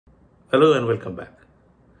Hello and welcome back.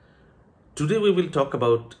 Today we will talk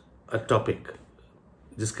about a topic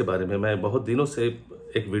जिसके बारे में मैं बहुत दिनों से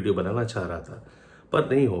एक वीडियो बनाना चाह रहा था पर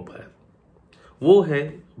नहीं हो पाया। वो है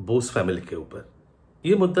बोस फैमिली के ऊपर।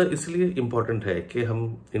 ये मुद्दा इसलिए इम्पोर्टेंट है कि हम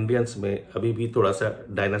इंडियंस में अभी भी थोड़ा सा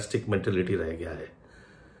डायनास्टिक मेंटेलिटी रह गया है।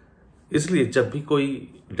 इसलिए जब भी कोई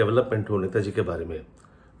डेवलपमेंट हो नेताजी के बारे में,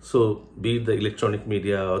 सो बी द इलेक्ट्रॉनिक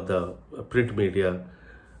मीडिया और the print media,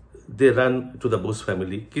 they run to the Bose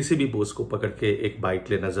family. किसी भी बोस को पकड़ के एक बाइट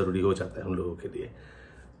लेना ज़रूरी हो जाता है हम लोगों के लिए।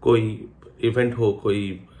 कोई इवेंट हो,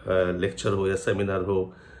 कोई लेक्चर हो या सेमिनार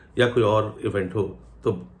हो या कोई और इवेंट हो,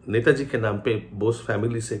 तो नेताजी के नाम पे बोस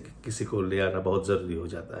फैमिली से किसी को ले आना बहुत ज़रूरी हो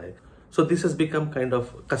जाता है। So this has become kind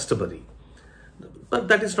of customary, but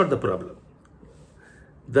that is not the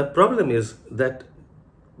problem. The problem is that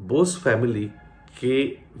Bose family के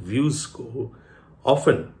व्यूज़ को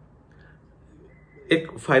ऑफन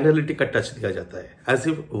एक फाइनलिटी का टच दिया जाता है, एज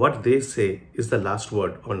इफ व्हाट दे से is the last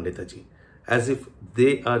word on Netaji, as if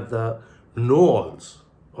they are the no ऑल्स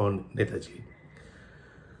on Netaji.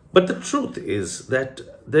 But the truth is that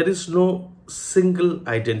there is no single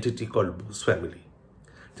identity called Bose family.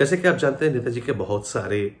 जैसे कि आप जानते हैं, नेताजी के बहुत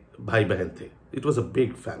सारे भाई बहन थे। It was a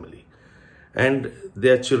big family and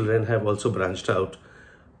their children have also branched out.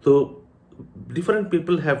 तो different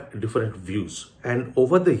people have different views, and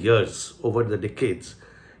over the years, over the decades,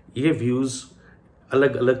 ये views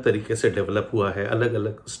अलग अलग तरीके से डेवलप हुआ है, अलग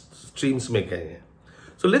अलग स्ट्रीम्स में गए हैं।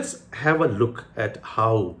 So let's have a look at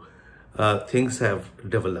how things have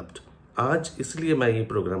developed. आज इसलिए मैं ये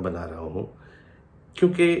प्रोग्राम बना रहा हूँ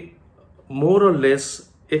क्योंकि more or less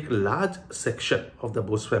एक large section of the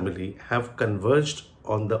Bose family have converged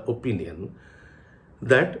on the opinion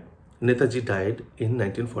that Netaji died in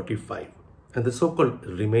 1945. And the so-called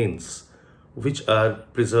remains, which are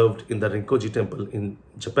preserved in the Rinpoche temple in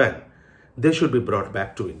Japan, they should be brought back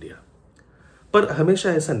to India. पर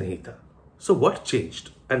हमेशा ऐसा नहीं था. So what changed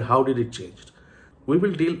and how did it change? We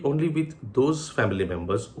will deal only with those family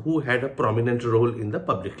members who had a prominent role in the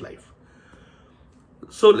public life.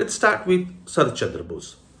 So let's start with Sarat Chandra Bose,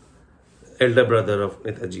 elder brother of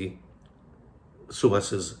Netaji,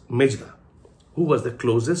 Subhash's Mejda, who was the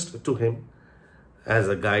closest to him as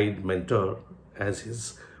a guide, mentor, as his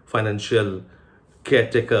financial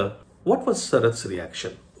caretaker. What was Sarat's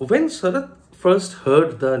reaction? When Sarat first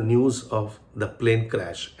heard the news of the plane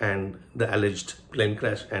crash and the alleged plane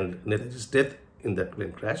crash and Netaji's death in that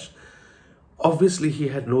plane crash, obviously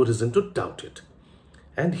he had no reason to doubt it.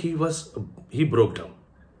 And he broke down.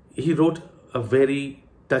 He wrote a very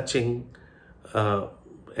touching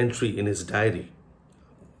entry in his diary,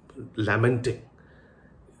 lamenting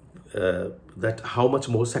that how much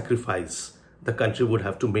more sacrifice the country would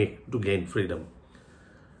have to make to gain freedom.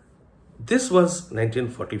 This was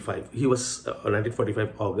 1945. He was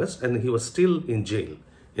 1945 August, and he was still in jail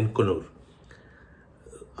in Kunur.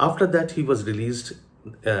 After that, he was released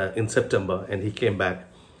in September, and he came back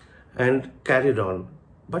and carried on.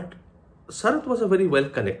 But Sarat was a very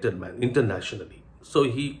well-connected man internationally, so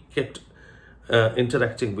he kept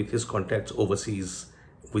interacting with his contacts overseas,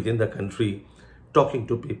 within the country, talking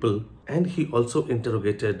to people, and he also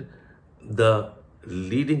interrogated the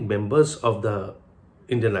leading members of the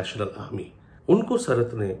Indian National Army. उनको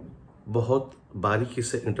सरत ने बहुत बारीकी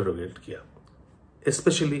से interrogate किया,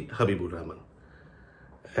 especially Habibur Rahman,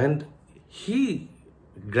 and he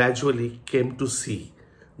gradually came to see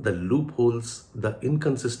the loopholes, the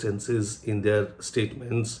inconsistencies in their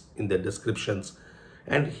statements, in their descriptions,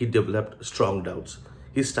 and he developed strong doubts.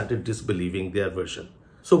 He started disbelieving their version.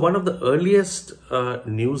 So one of the earliest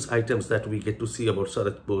news items that we get to see about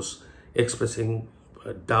Sarat Bose expressing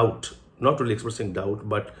doubt, not really expressing doubt,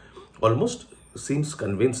 but almost seems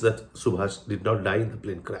convinced that Subhash did not die in the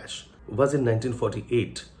plane crash, was in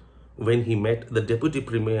 1948 when he met the deputy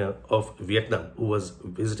premier of Vietnam, who was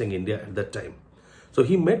visiting India at that time. So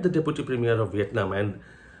he met the deputy premier of Vietnam and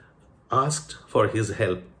asked for his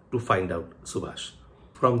help to find out Subhash.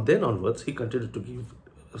 From then onwards, he continued to give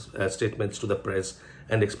statements to the press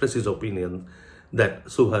and express his opinion that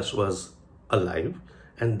Subhash was alive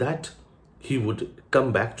and that he would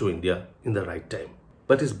come back to India in the right time.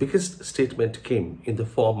 But his biggest statement came in the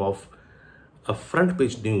form of a front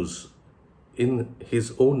page news in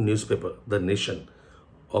his own newspaper, The Nation,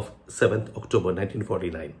 of 7th October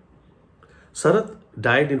 1949. Sarat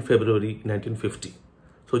died in February 1950.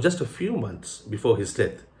 So just a few months before his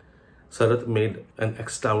death, Sarat made an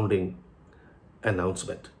astounding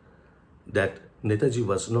announcement that Netaji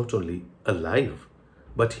was not only alive,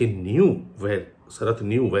 but Sarat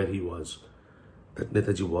knew where he was, that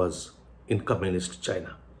Netaji was in communist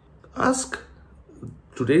China. Ask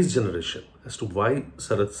today's generation as to why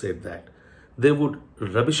Sarath said that, they would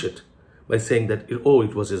rubbish it by saying that, oh,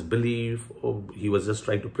 it was his belief, or he was just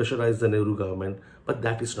trying to pressurize the Nehru government. But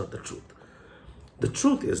that is not the truth. The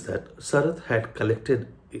truth is that Sarath had collected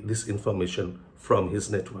this information from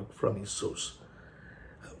his network, from his source.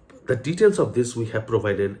 The details of this we have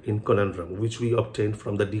provided in Conundrum, which we obtained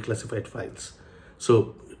from the declassified files.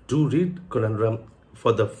 So do read Conundrum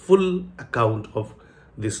for the full account of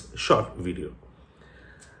this short video.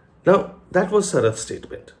 Now, that was Sarath's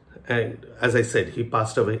statement. And as I said, he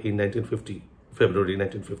passed away in February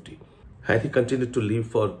 1950. Had he continued to live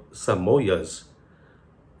for some more years,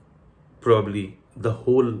 probably the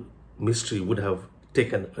whole mystery would have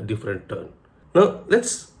taken a different turn. Now,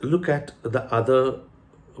 let's look at the other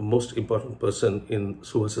most important person in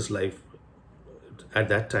Suhas's life at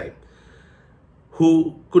that time,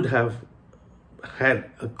 who could have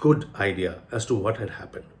had a good idea as to what had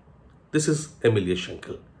happened. This is Emilie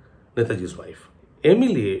Schenkel, Netaji's wife.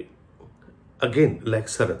 Emilie, again, like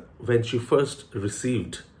Sarath, when she first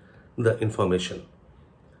received the information,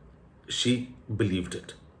 she believed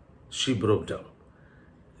it. She broke down.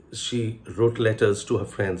 She wrote letters to her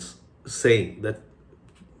friends saying that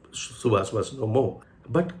Suhas was no more.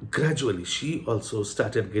 But gradually, she also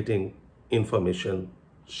started getting information.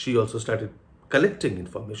 She also started collecting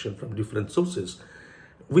information from different sources,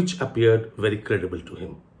 which appeared very credible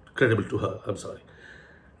to her, I'm sorry.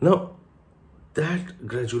 Now, that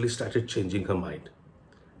gradually started changing her mind.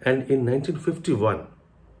 And in 1951,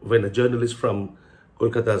 when a journalist from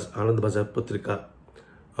Kolkata's Anand Bazar Patrika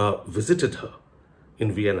visited her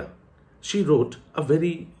in Vienna, she wrote a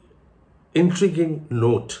very intriguing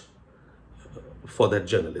note for that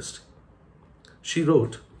journalist. She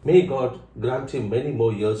wrote, "May God grant him many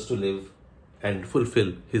more years to live and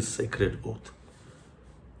fulfill his sacred oath."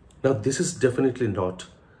 Now, this is definitely not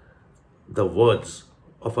the words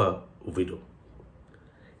of a widow.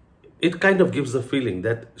 It kind of gives the feeling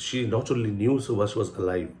that she not only knew Suhas was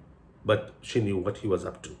alive, but she knew what he was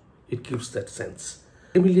up to. It gives that sense.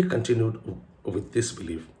 Emilie continued with this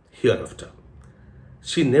belief hereafter.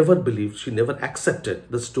 She never believed, she never accepted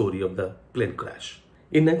the story of the plane crash.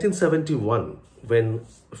 In 1971, when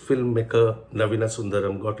filmmaker Navina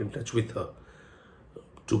Sundaram got in touch with her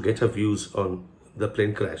to get her views on the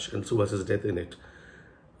plane crash and Suhas's death in it,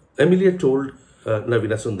 Emilie told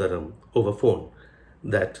Navina Sundaram over phone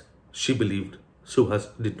that she believed Suhas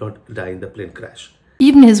did not die in the plane crash.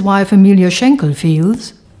 Even his wife Emilie Schenkel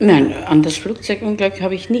feels. Nein, an das Flugzeugunglück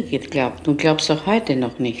habe ich nie geglaubt und glaube es auch heute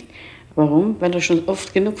noch nicht. Warum? Weil er schon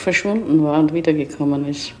oft genug verschwunden war und wiedergekommen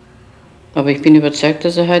ist. Aber ich bin überzeugt,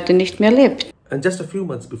 dass er heute nicht mehr lebt. And just a few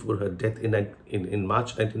months before her death in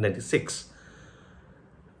March 1996,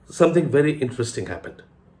 something very interesting happened.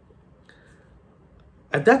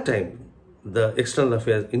 At that time,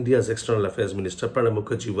 India's External Affairs Minister Pranab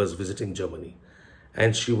Mukherjee was visiting Germany,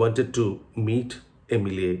 and she wanted to meet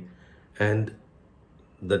Emilie and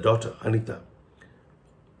the daughter Anita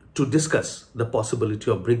to discuss the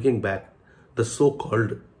possibility of bringing back the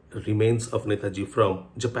so-called remains of Netaji from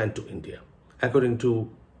Japan to India. According to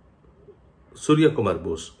Surya Kumar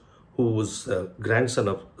Bose, who was grandson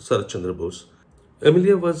of Sarath Chandra Bose,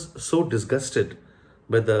 Emilie was so disgusted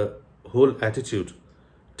by the whole attitude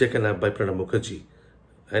taken up by Pranab Mukherjee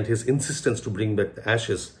and his insistence to bring back the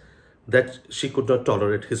ashes that she could not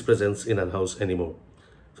tolerate his presence in her house anymore.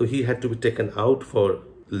 So he had to be taken out for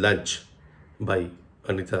lunch by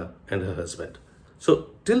Anita and her husband.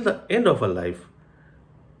 So till the end of her life,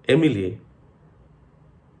 Emilie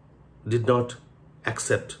did not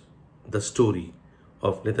accept the story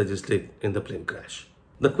of Netaji's death in the plane crash.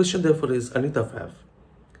 The question therefore is, Anita Pfaff,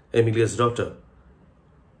 Emilie's daughter,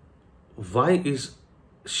 why is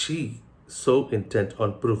she so intent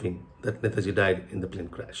on proving that Netaji died in the plane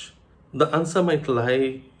crash? The answer might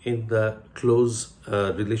lie in the close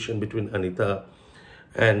relation between Anita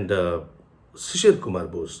and Shishir Kumar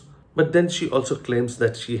Bose. But then she also claims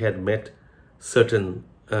that she had met certain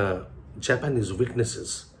Japanese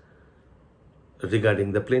witnesses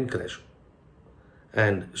regarding the plane crash,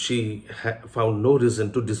 and she found no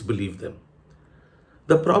reason to disbelieve them.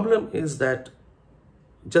 The problem is that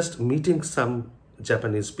just meeting some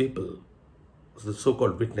Japanese people, the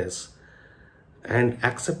so-called witness, and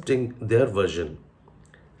accepting their version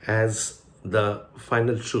as the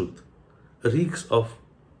final truth reeks of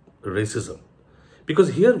racism. Because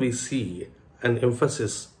here we see an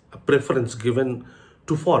emphasis, a preference given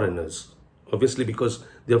to foreigners. Obviously, because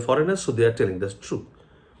they are foreigners, so they are telling the truth.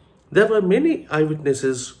 There were many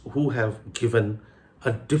eyewitnesses who have given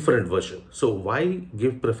a different version. So why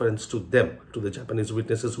give preference to them, to the Japanese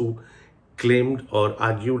witnesses who claimed or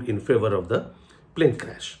argued in favor of the plane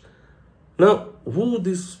crash. Now, who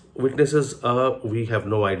these witnesses are, we have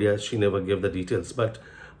no idea. She never gave the details, but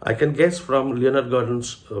I can guess from Leonard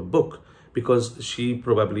Gordon's book, because she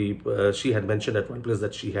probably, she had mentioned at one place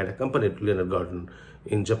that she had accompanied Leonard Gordon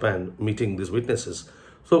in Japan meeting these witnesses.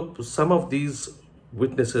 So some of these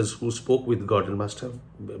witnesses who spoke with Gordon must have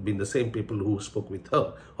been the same people who spoke with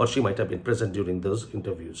her, or she might have been present during those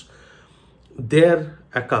interviews. Their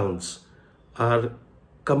accounts are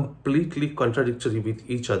completely contradictory with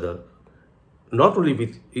each other. Not only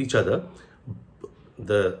with each other,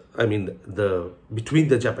 between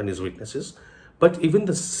the Japanese witnesses, but even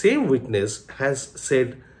the same witness has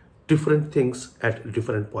said different things at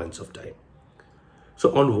different points of time.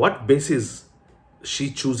 So on what basis she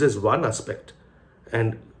chooses one aspect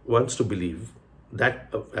and wants to believe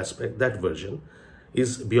that aspect, that version,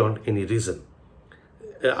 is beyond any reason.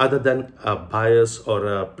 Other than a bias or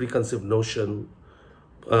a preconceived notion,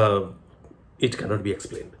 it cannot be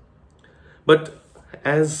explained. But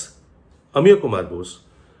as Amir Kumar Bose,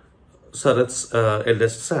 Sarat's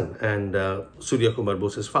eldest son and Surya Kumar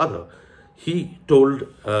Bose's father, he told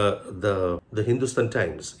the Hindustan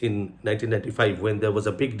Times in 1995, when there was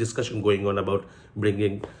a big discussion going on about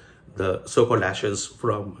bringing the so-called ashes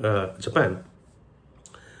from Japan.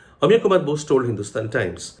 Amir Kumar Bose told Hindustan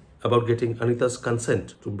Times about getting Anita's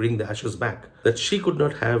consent to bring the ashes back, that she could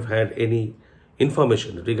not have had any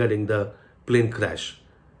information regarding the plane crash.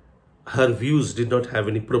 Her views did not have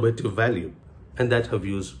any probative value, and that her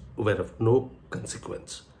views were of no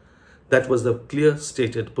consequence. That was the clear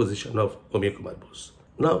stated position of Amir Kumar Bose.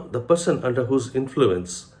 Now, the person under whose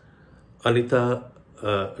influence Anita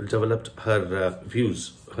developed her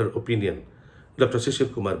views, her opinion, Dr.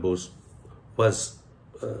 Shishir Kumar Bose, was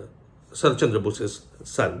Sarat Chandra Bose's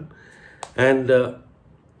son. And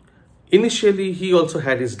initially, he also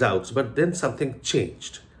had his doubts, but then something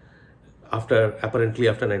changed. Apparently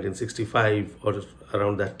after 1965 or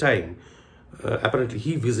around that time, apparently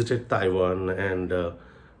he visited Taiwan and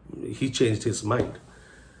he changed his mind.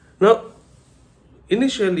 Now,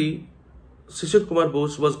 initially, Shishir Kumar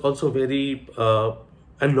Bose was also very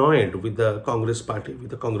annoyed with the Congress party,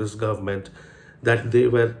 with the Congress government, that they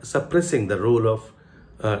were suppressing the role of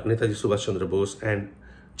Netaji Subhash Chandra Bose and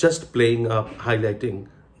just playing up, highlighting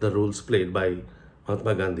the roles played by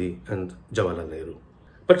Mahatma Gandhi and Jawaharlal Nehru.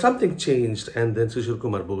 But something changed, and then Shishir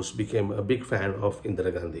Kumar Bose became a big fan of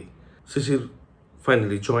Indira Gandhi. Shishir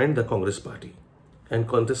finally joined the Congress party and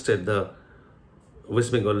contested the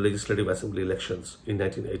West Bengal Legislative Assembly elections in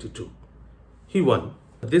 1982. He won.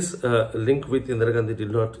 This link with Indira Gandhi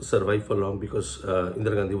did not survive for long, because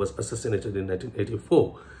Indira Gandhi was assassinated in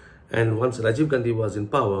 1984. And once Rajiv Gandhi was in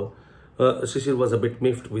power, Shishir was a bit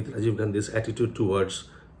miffed with Rajiv Gandhi's attitude towards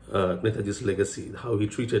Netaji's legacy, how he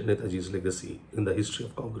treated Netaji's legacy in the history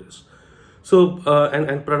of Congress. So,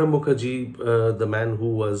 and Pranab Mukherjee, the man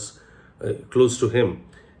who was close to him,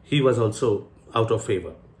 he was also out of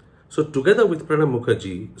favor. So together with Pranab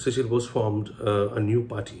Mukherjee, Shishir Bose formed a new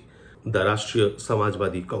party, the Rashtriya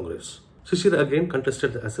Samajwadi Congress. Shishir again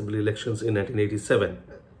contested the assembly elections in 1987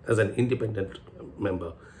 as an independent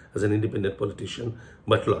member, as an independent politician,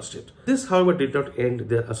 but lost it. This, however, did not end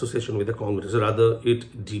their association with the Congress. Rather,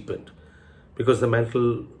 it deepened, because the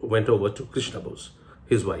mantle went over to Krishna Bose,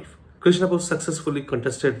 his wife. Krishna Bose successfully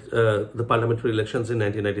contested the parliamentary elections in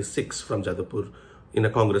 1996 from Jadavpur in a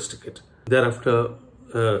Congress ticket. Thereafter,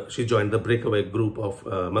 she joined the breakaway group of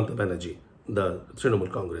Mamata Banerjee, the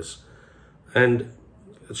Trinamool Congress. And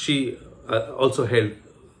she also held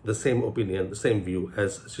the same opinion, the same view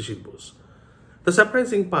as Shishir Bose. The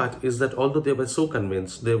surprising part is that although they were so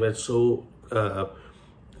convinced, they were so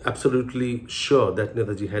absolutely sure that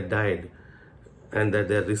Netaji had died and that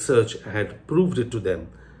their research had proved it to them,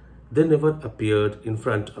 they never appeared in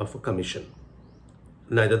front of a commission.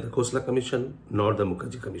 Neither the Khosla Commission nor the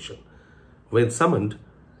Mukherjee Commission. When summoned,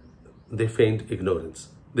 they feigned ignorance.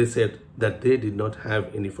 They said that they did not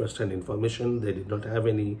have any first-hand information, they did not have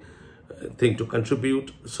anything to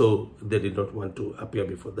contribute, so they did not want to appear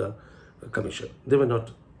before the commission. They were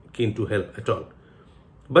not keen to help at all.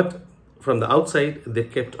 But from the outside, they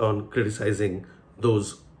kept on criticizing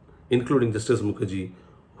those, including Justice Mukherjee,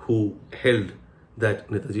 who held that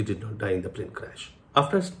Netaji did not die in the plane crash.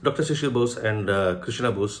 After Dr. Shishir Bose and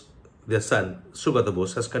Krishna Bose, their son, Sugata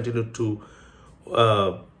Bose, has continued to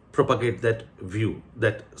propagate that view,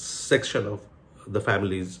 that section of the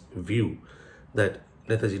family's view that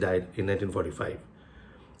Netaji died in 1945.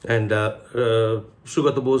 And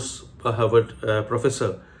Sugata Bose, a Harvard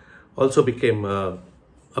professor, also became a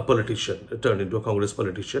politician, turned into a Congress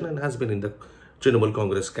politician, and has been in the Trinamool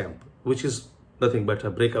Congress camp, which is nothing but a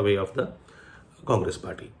breakaway of the Congress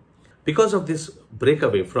party. Because of this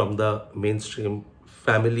breakaway from the mainstream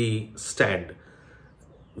family stand,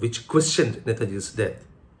 which questioned Netaji's death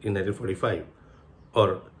in 1945,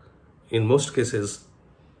 or in most cases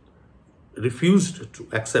refused to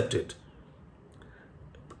accept it,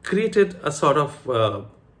 created a sort of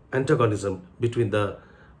antagonism between the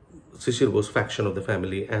Shishir Bose faction of the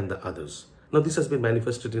family and the others. Now, this has been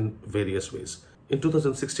manifested in various ways. In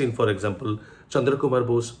 2016, for example, Chandrakumar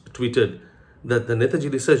Bose tweeted that the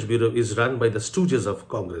Netaji Research Bureau is run by the stooges of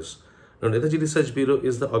Congress. Now, Netaji Research Bureau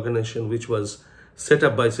is the organization which was set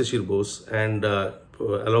up by Shishir Bose and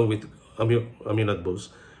along with Aminath Bose.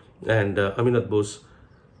 And Aminath Bose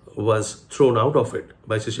was thrown out of it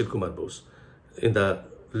by Shishir Kumar Bose in the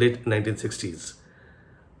late 1960s.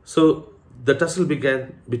 So the tussle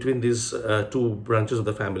began between these two branches of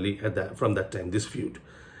the family from that time, this feud.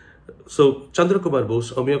 So Chandrakumar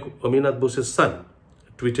Bose, Aminath Bose's son,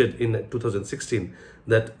 tweeted in 2016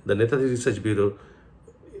 that the Netaji Research Bureau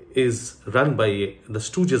is run by the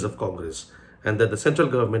stooges of Congress and that the central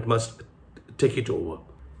government must take it over.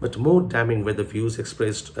 But more damning were the views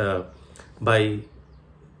expressed by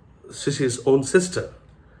Shishir's own sister,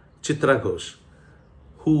 Chitra Ghosh,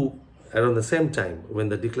 who around the same time when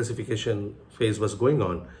the declassification phase was going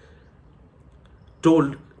on,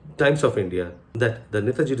 told Times of India that the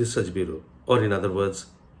Netaji Research Bureau, or in other words,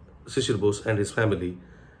 Shishir Bose and his family,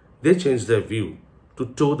 they changed their view to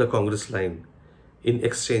toe the Congress line in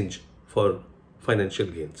exchange for financial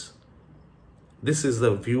gains. This is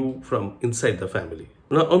the view from inside the family.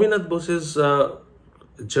 Now, Aminath Bose's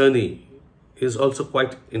journey is also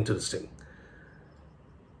quite interesting.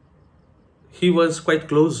 He was quite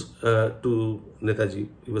close to Netaji.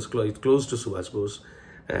 He was quite close to Subhash Bose,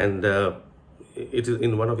 and it is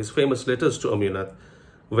in one of his famous letters to Aminath,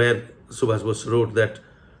 where Subhash Bose wrote that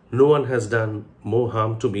no one has done more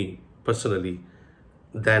harm to me personally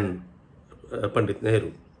than Pandit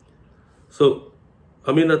Nehru. So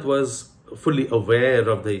Aminath was fully aware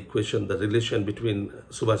of the equation, the relation between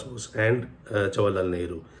Subhash Bose and Jawaharlal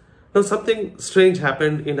Nehru. Now, something strange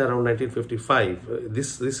happened in around 1955.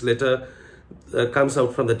 This letter comes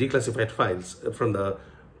out from the declassified files, from the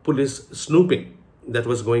police snooping that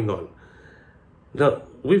was going on. Now,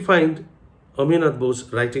 we find Aminath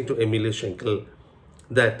Bose writing to Emilio Schenkel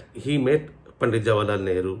that he met Pandit Jawaharlal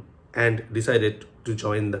Nehru and decided to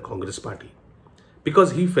join the Congress party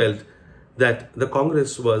because he felt that the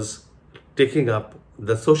Congress was taking up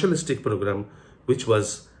the socialistic program which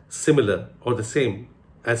was similar or the same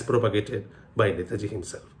as propagated by Netaji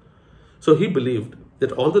himself. So he believed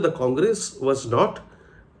that although the Congress was not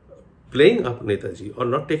playing up Netaji or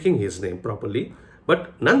not taking his name properly,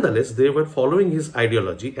 but nonetheless they were following his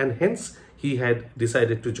ideology, and hence he had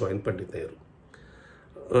decided to join Pandit Nehru.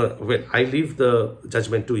 Well, I leave the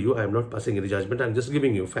judgment to you. I am not passing any judgment. I am just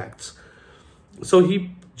giving you facts. So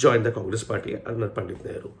he joined the Congress party under Pandit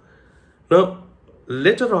Nehru. Now,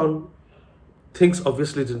 later on, things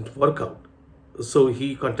obviously didn't work out. So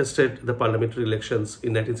he contested the parliamentary elections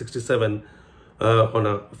in 1967 on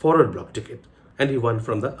a forward bloc ticket, and he won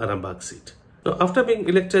from the Arambagh seat. Now, after being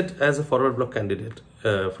elected as a forward bloc candidate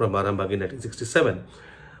from Arambagh in 1967,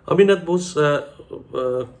 Aminath Bose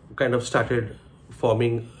kind of started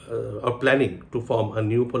forming or planning to form a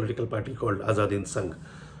new political party called Azad Hind Sangh.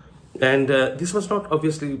 And this was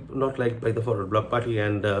obviously not liked by the forward bloc party,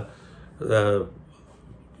 and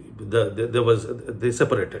they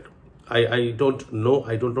separated. I don't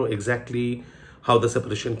know exactly how the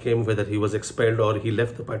separation came, whether he was expelled or he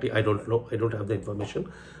left the party. I don't know. I don't have the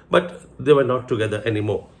information. But they were not together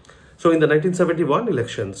anymore. So in the 1971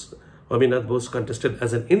 elections, Aminath Bose contested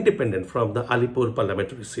as an independent from the Alipur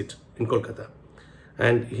parliamentary seat in Kolkata,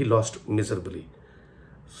 and he lost miserably.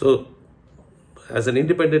 So as an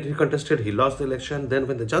independent he contested, he lost the election. Then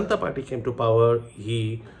when the Janata Party came to power,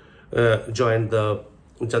 he joined the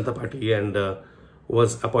Janata Party and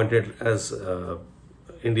was appointed as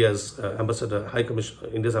India's ambassador,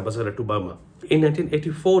 India's ambassador to Burma. In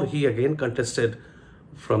 1984, he again contested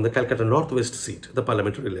from the Calcutta Northwest seat, the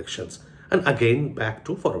parliamentary elections, and again back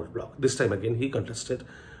to forward bloc. This time again he contested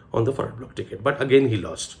on the forward bloc ticket, but again he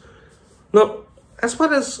lost. Now, as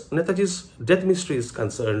far as Netaji's death mystery is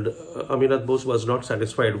concerned, Aminath Bose was not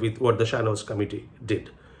satisfied with what the Shahnawaz committee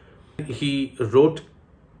did. He wrote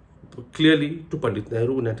clearly to Pandit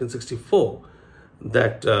Nehru in 1964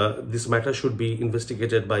 that this matter should be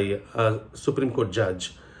investigated by a Supreme Court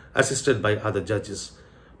judge assisted by other judges.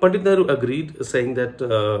 Pandit Nehru agreed, saying that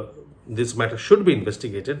this matter should be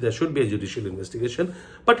investigated, there should be a judicial investigation,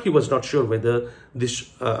 but he was not sure whether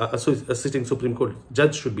this a sitting Supreme Court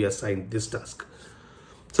judge should be assigned this task.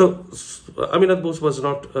 So Aminat Bose was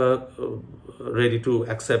not ready to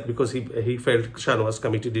accept, because he felt Shahnawaz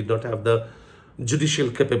committee did not have the judicial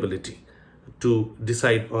capability to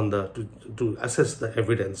decide on to assess the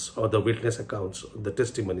evidence or the witness accounts, the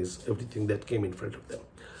testimonies, everything that came in front of them.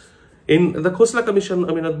 In the Khosla Commission,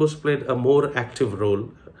 Aminat Bose played a more active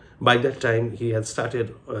role. By that time, he had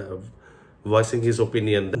started voicing his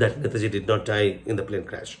opinion that Netaji did not die in the plane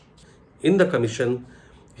crash. In the commission,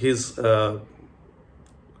 his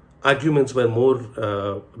arguments were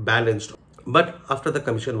more balanced. But after the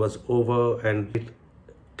commission was over and it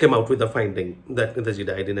came out with the finding that Netaji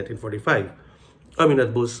died in 1945,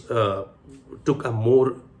 Aminat Bose took a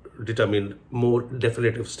more determined, more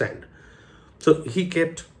definitive stand. So he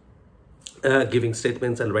kept giving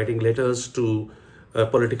statements and writing letters to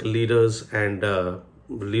political leaders and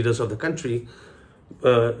leaders of the country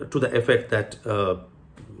to the effect that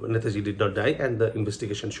Netaji did not die and the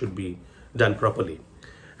investigation should be done properly.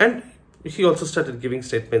 And he also started giving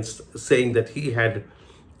statements saying that he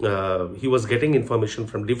was getting information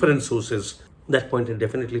from different sources that pointed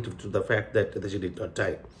definitely to the fact that Netaji did not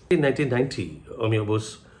die. In 1990, Aminat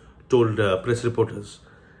Bose told press reporters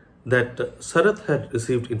that Sarath had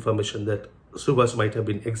received information that Subhas might have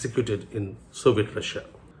been executed in Soviet Russia,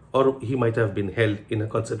 or he might have been held in a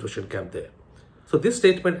concentration camp there. So this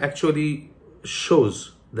statement actually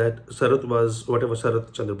shows that Sarath was, whatever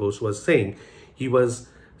Sarath Chandra Bose was saying, he was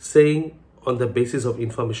saying on the basis of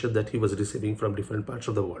information that he was receiving from different parts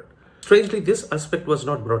of the world. Strangely, this aspect was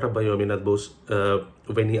not brought up by Aminat Bose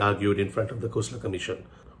when he argued in front of the Khosla Commission.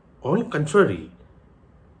 On contrary,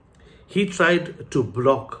 he tried to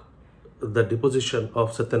block the deposition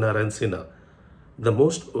of Satyanarayan Sinha, the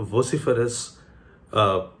most vociferous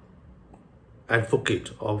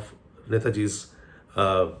advocate of Netaji's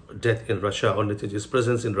death in Russia, or Netaji's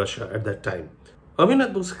presence in Russia at that time.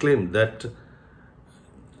 Aminat Bose claimed that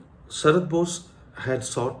Sarath Bose had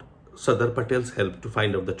sought Sardar Patel's help to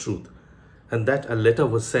find out the truth, and that a letter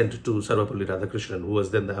was sent to Sarvapalli Radhakrishnan, who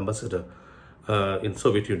was then the ambassador in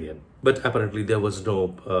Soviet Union. But apparently there was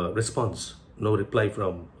no response, no reply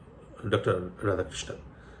from Dr. Radhakrishnan.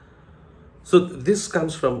 So this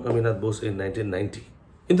comes from Aminat Bose in 1990.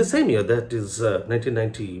 In the same year, that is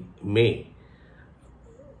 1990 May,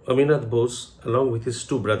 Aminat Bose, along with his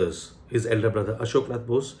two brothers, his elder brother Ashoknath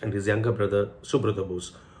Bose and his younger brother Subrata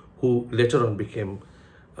Bose, who later on became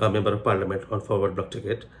a member of parliament on forward bloc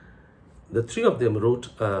ticket, the three of them wrote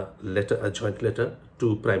a joint letter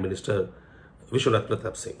to Prime Minister Vishwanath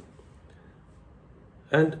Pratap Singh.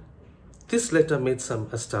 And this letter made some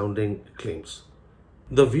astounding claims.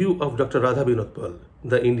 The view of Dr. Radha Binod Pal,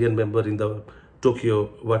 the Indian member in the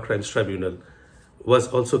Tokyo War Crimes Tribunal, was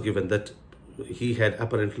also given, that he had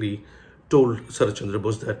apparently told Sarath Chandra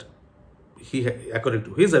Bose that according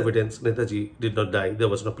to his evidence, Netaji did not die. There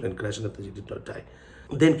was no plane crash, Netaji did not die.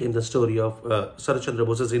 Then came the story of Sarath Chandra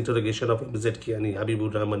Bose's interrogation of MZ Kiani,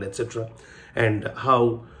 Habibur Rahman, etc. and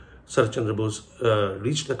how Sarath Chandra Bose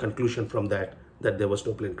reached the conclusion from that there was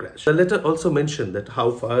no plane crash. The letter also mentioned that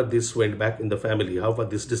how far this went back in the family, how far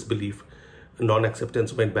this disbelief,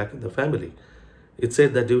 non-acceptance went back in the family. It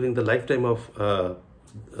said that during the lifetime of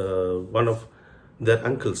one of their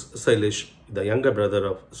uncles, Sailesh, the younger brother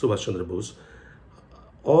of Subhash Chandra Bose,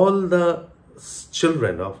 all the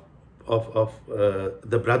children of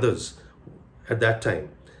the brothers at that time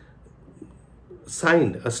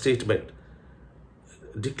signed a statement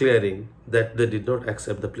declaring that they did not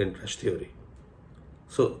accept the plane crash theory.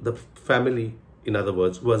 So the family, in other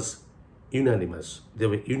words, was unanimous. They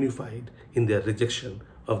were unified in their rejection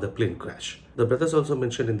of the plane crash. The brothers also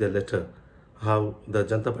mentioned in their letter how the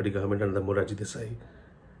Janata Party government under Morarji Desai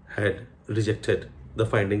had rejected the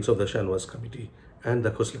findings of the Shahnawaz Committee and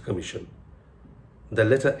the Khosla Commission. The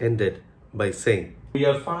letter ended by saying, "We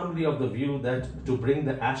are firmly of the view that to bring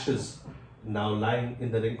the ashes now lying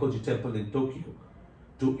in the Renkoji temple in Tokyo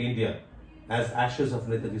to India as ashes of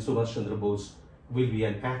Netaji Subhash Chandra Bose will be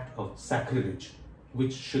an act of sacrilege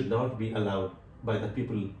which should not be allowed by the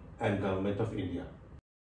people and government of India."